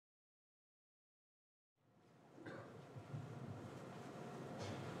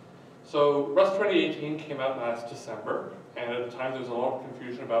So Rust 2018 came out last December, and at the time there was a lot of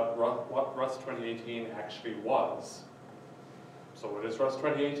confusion about what Rust 2018 actually was. So what is Rust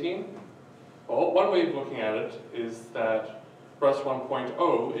 2018? Well, one way of looking at it is that Rust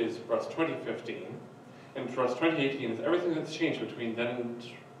 1.0 is Rust 2015, and Rust 2018 is everything that's changed between then and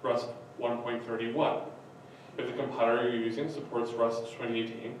Rust 1.31. If the compiler you're using supports Rust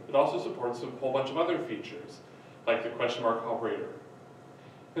 2018, it also supports a whole bunch of other features, like the question mark operator.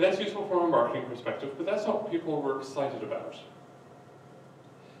 And that's useful from a marketing perspective, but that's not what people were excited about.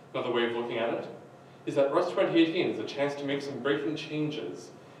 Another way of looking at it is that Rust 2018 is a chance to make some breaking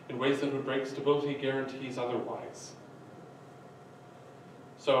changes in ways that would break stability guarantees otherwise.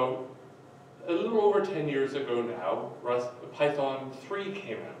 So, a little over 10 years ago now, Python 3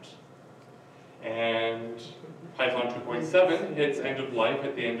 came out. And Python 2.7 hits end of life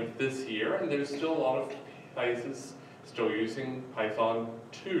at the end of this year, and there's still a lot of places still using Python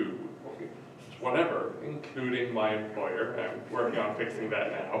 2, whatever, including my employer. I'm working on fixing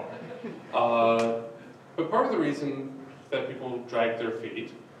that now. But part of the reason that people dragged their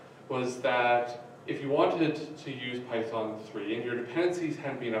feet was that if you wanted to use Python 3 and your dependencies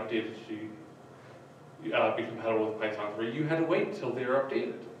hadn't been updated to be compatible with Python 3, you had to wait till they were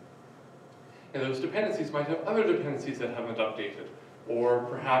updated. And those dependencies might have other dependencies that haven't updated. Or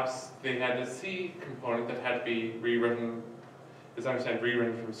perhaps they had a C component that had to be rewritten, as I understand,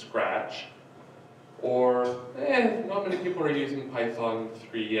 rewritten from scratch. Or, not many people are using Python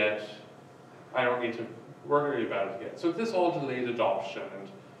 3 yet. I don't need to worry about it yet. So this all delayed adoption, and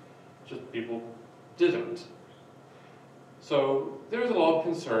just people didn't. So there was a lot of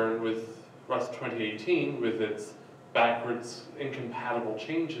concern with Rust 2018, with its backwards incompatible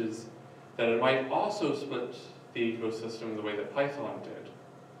changes, that it might also split the ecosystem the way that Python did.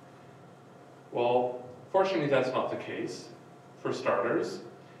 Well, fortunately that's not the case. For starters,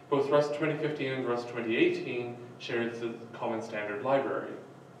 both Rust 2015 and Rust 2018 share the common standard library.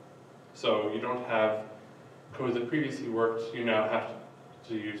 So you don't have code that previously worked, you now have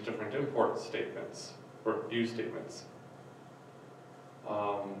to use different import statements, or use statements.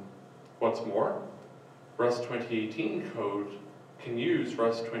 What's more, Rust 2018 code can use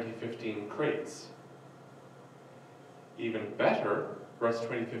Rust 2015 crates. Even better, Rust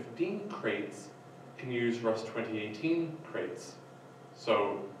 2015 crates can use Rust 2018 crates.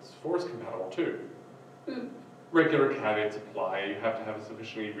 So it's force compatible too. Regular caveats apply. You have to have a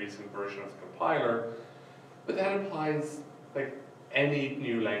sufficiently recent version of the compiler, but that applies like any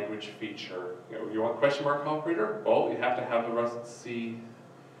new language feature. You want question mark operator? Well, you have to have a Rust C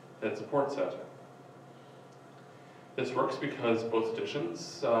that supports it. This works because both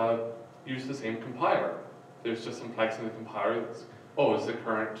editions use the same compiler. There's just some flags in the compiler that's, oh, is the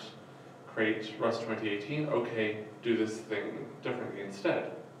current crate Rust 2018? Okay, do this thing differently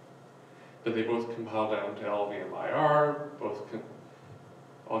instead. But they both compile down to LVMIR,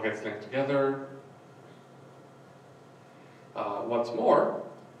 all gets linked together. What's more,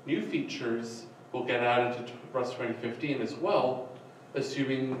 new features will get added to Rust 2015 as well,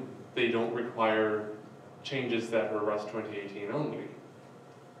 assuming they don't require changes that are Rust 2018 only.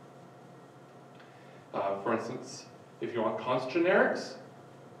 For instance, if you want const generics,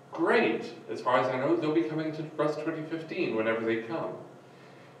 great. As far as I know, they'll be coming to Rust 2015 whenever they come.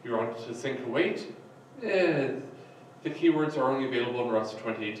 If you want to sync await, the keywords are only available in Rust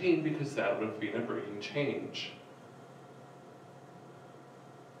 2018 because that would have been a breaking change.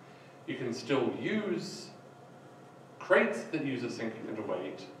 You can still use crates that use async and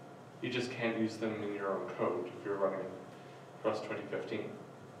await. You just can't use them in your own code if you're running Rust 2015.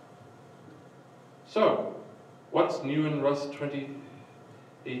 So, what's new in Rust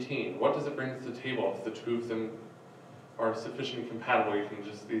 2018? What does it bring to the table if the two of them are sufficiently compatible you can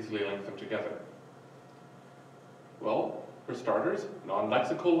just easily link them together? Well, for starters,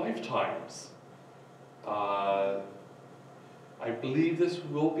 non-lexical lifetimes. I believe this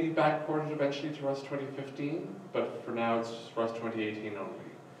will be backported eventually to Rust 2015, but for now it's just Rust 2018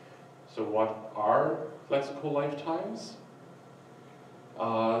 only. So what are lexical lifetimes?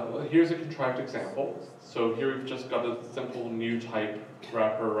 Here's a contrived example. So here we've just got a simple new type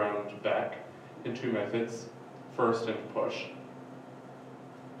wrapper around back in two methods, first and push.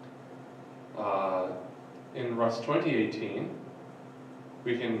 In Rust 2018,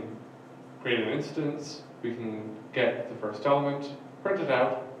 we can create an instance, we can get the first element, print it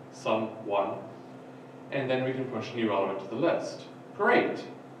out, sum 1, and then we can push a new element to the list. Great!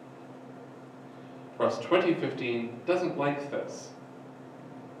 Rust 2015 doesn't like this,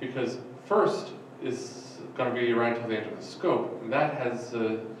 because first is going to be around till the end of the scope, and that has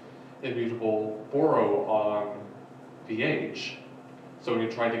immutable borrow on VH. So when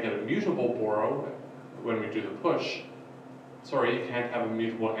you try to get a mutable borrow, when we do the push, sorry, you can't have a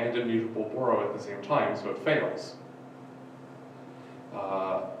mutable and a mutable borrow at the same time, so it fails.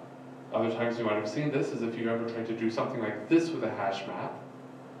 Other times you might have seen this is if you ever try to do something like this with a hash map.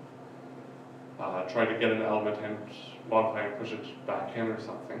 Try to get an element and modify and push it back in or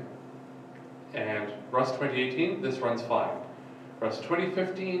something. And Rust 2018, this runs fine. Rust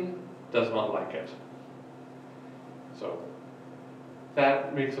 2015 does not like it. So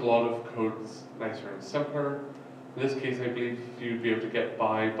that makes a lot of codes nicer and simpler. In this case, I believe you'd be able to get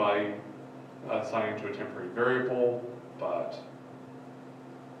by assigning to a temporary variable, but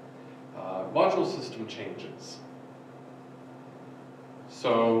module system changes.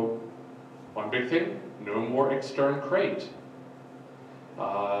 So one big thing, no more extern crate.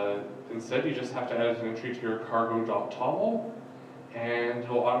 Instead, you just have to add an entry to your cargo.toml, and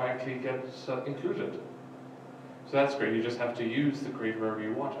it'll automatically get included. So that's great, you just have to use the crate wherever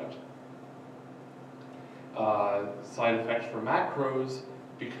you want it. Side effect for macros,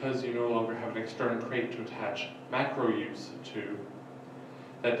 because you no longer have an extern crate to attach macro use to,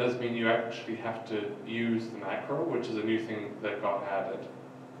 that does mean you actually have to use the macro, which is a new thing that got added.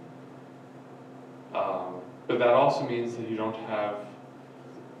 But that also means that you don't have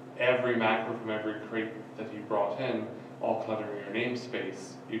every macro from every crate that you brought in all cluttering your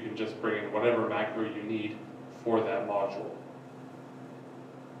namespace. You can just bring in whatever macro you need for that module.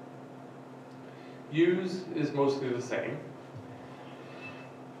 Use is mostly the same.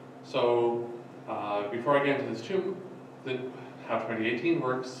 So before I get into this too, how 2018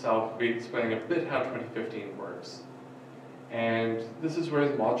 works, I'll be explaining a bit how 2015 works. And this is where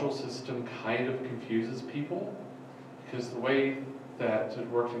the module system kind of confuses people, because the way that it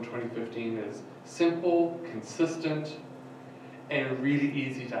worked in 2015 is simple, consistent, and really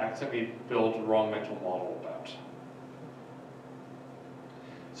easy to accidentally build a wrong mental model about.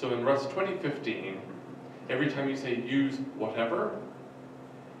 So in Rust 2015, every time you say use whatever,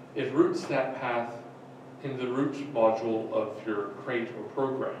 it roots that path in the root module of your crate or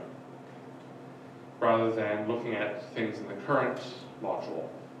program, rather than looking at things in the current module.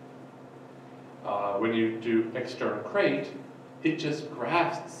 When you do extern crate, it just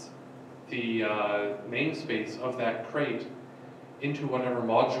grafts the namespace of that crate into whatever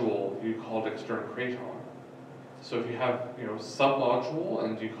module you called extern crate on. So if you have submodule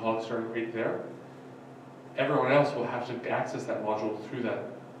and you call extern crate there, everyone else will have to access that module through that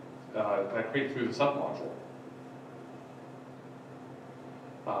crate through the submodule.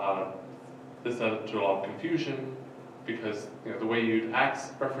 This led to a lot of confusion because the way you'd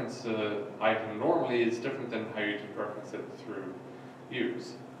reference the item normally is different than how you'd reference it through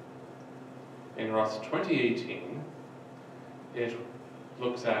use. In Rust 2018, it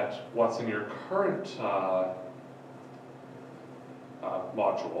looks at what's in your current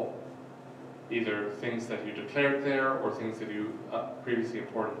module, either things that you declared there or things that you previously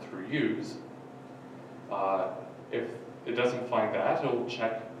imported through use. If it doesn't find that, it'll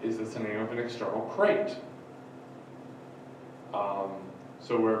check, is this the name of an external crate?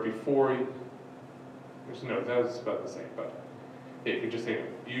 So where before, no, that's about the same, but you can just say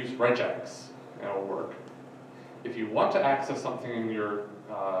use regex, and it'll work. If you want to access something in your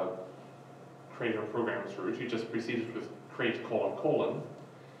crate or program's root, you just precede it with crate :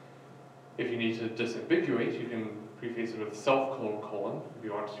 If you need to disambiguate, you can preface it with self : If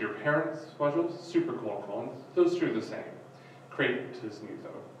you want your parents' modules, super : Those two are the same. Crate is new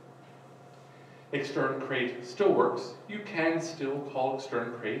though. Extern crate still works. You can still call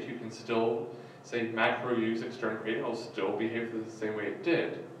extern crate. You can still say macro use extern crate. It'll still behave the same way it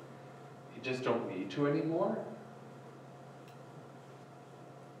did. You just don't need to anymore.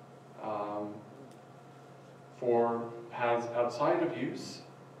 For paths outside of use,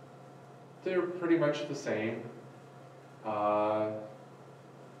 they're pretty much the same. Paths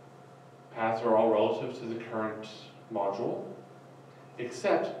are all relative to the current module,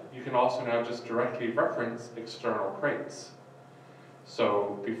 except you can also now just directly reference external crates.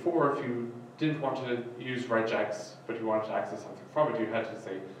 So before, if you didn't want to use regex, but you wanted to access something from it, you had to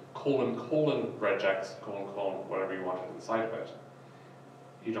say : regex : whatever you wanted inside of it.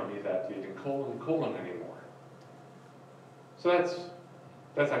 You don't need that leading : anymore. So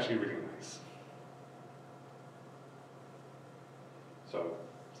that's actually really nice. So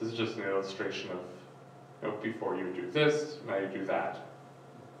this is just an illustration of before you do this, now you do that.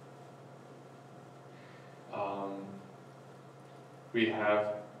 We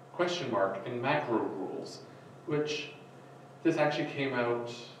have question mark in macro rules, which this actually came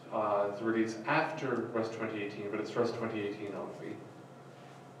out the release after Rust 2018, but it's Rust 2018 only.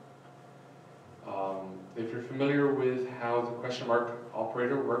 If you're familiar with how the question mark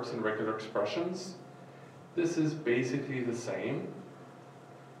operator works in regular expressions, this is basically the same.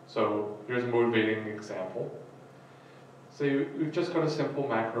 So here's a motivating example. So we've just got a simple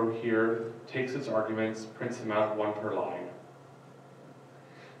macro here, takes its arguments, prints them out one per line.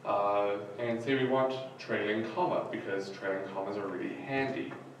 And say we want trailing comma, because trailing commas are really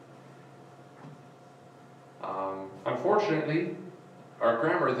handy. Unfortunately, our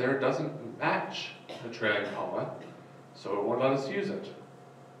grammar there doesn't match the trailing comma, so it won't let us use it.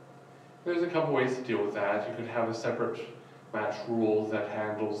 There's a couple ways to deal with that. You could have a separate match rule that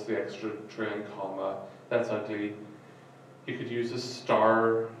handles the extra trailing comma. That's ugly. You could use a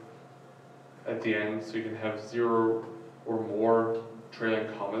star at the end, so you can have 0 or more trailing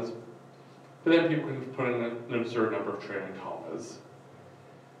commas. But then people can put in an absurd number of trailing commas.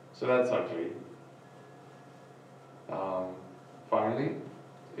 So that's ugly. Finally,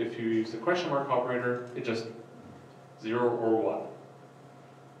 if you use the question mark operator, it just 0 or 1. Of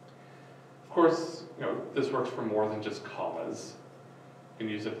course, this works for more than just commas. You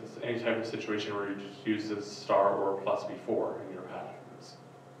can use it in any type of situation where you just use a star or a plus before in your patterns.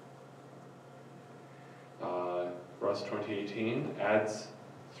 Rust 2018 adds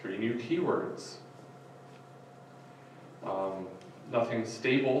 3 new keywords. Nothing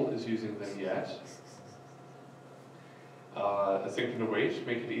stable is using them yet. Async and await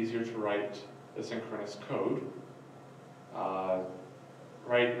make it easier to write asynchronous code.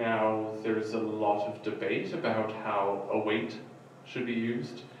 Right now, there's a lot of debate about how await should be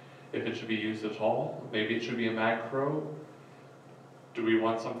used, if it should be used at all. Maybe it should be a macro. Do we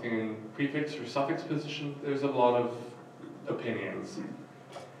want something in prefix or suffix position? There's a lot of opinions.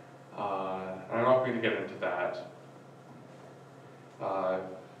 I'm not going to get into that.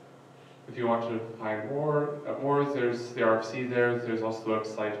 If you want to find more, there's the RFC there. There's also the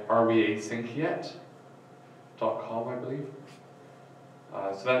website areweasyncYet.com, I believe.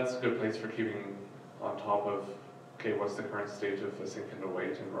 So that's a good place for keeping on top of, okay, what's the current state of async and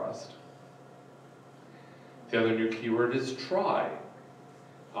await in Rust. The other new keyword is try.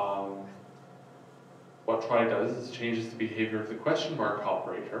 What try does is changes the behavior of the question mark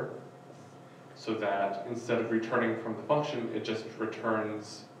operator so that instead of returning from the function, it just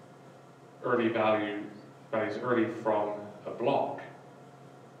returns early values early from a block.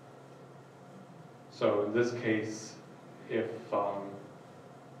 So in this case, if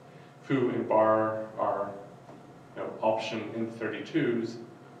foo and bar are option in 32s,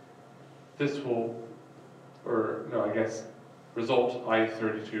 this will, result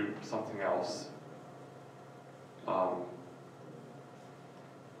I32 something else.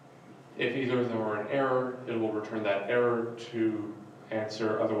 If either of them are an error, it will return that error to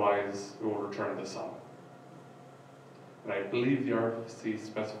answer, otherwise it will return the sum. And I believe the RFC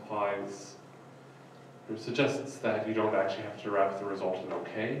specifies, or suggests that you don't actually have to wrap the result in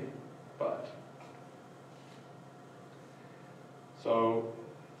OK, but. So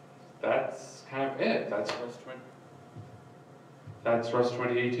that's kind of it. That's Rust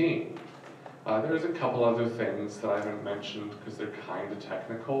 2018. There's a couple other things that I haven't mentioned because they're kind of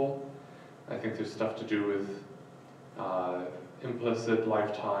technical. I think there's stuff to do with implicit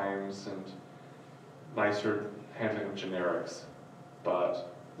lifetimes and nicer handling of generics.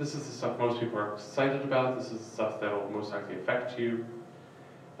 But this is the stuff most people are excited about. This is the stuff that will most likely affect you.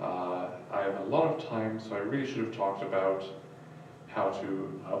 I have a lot of time, so I really should have talked about how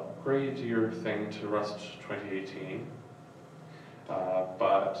to upgrade your thing to Rust 2018.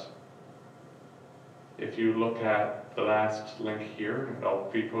 But if you look at the last link here, and I'll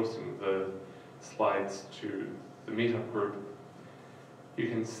be posting the slides to the meetup group, you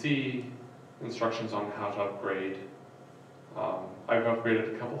can see instructions on how to upgrade. I've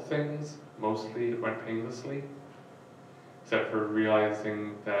upgraded a couple things, mostly it went painlessly, except for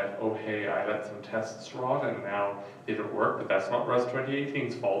realizing that, oh hey, I let some tests run and now they didn't work, but that's not Rust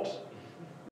 2018's fault.